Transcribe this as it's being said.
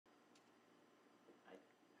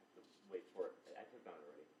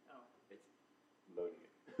loading it.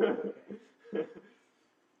 I'm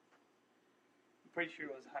pretty sure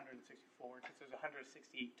it was 164 because there's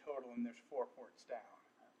 168 total and there's 4 ports down.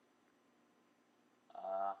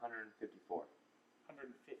 154. 154.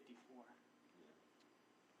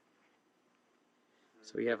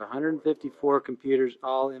 So we have 154 computers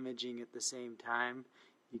all imaging at the same time.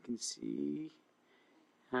 You can see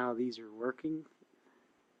how these are working.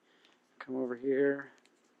 Come over here.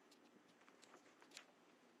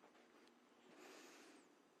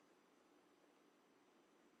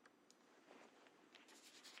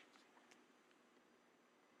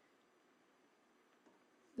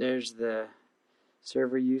 There's the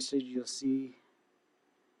server usage. You'll see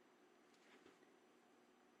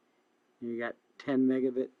you got 10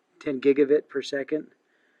 gigabit per second,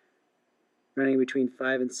 running between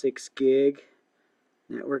 5 and 6 gig.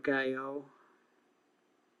 Network I/O.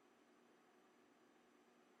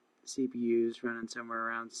 CPUs running somewhere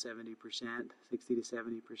around 70%, 60 to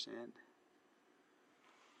 70%.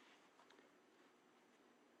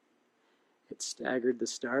 It's staggered the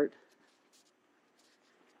start.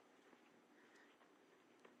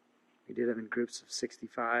 We did them in groups of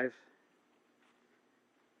 65.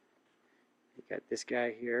 You got this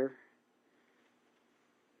guy here,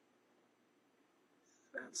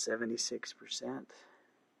 about 76%.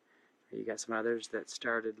 You got some others that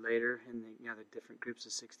started later in the different groups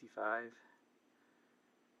of 65.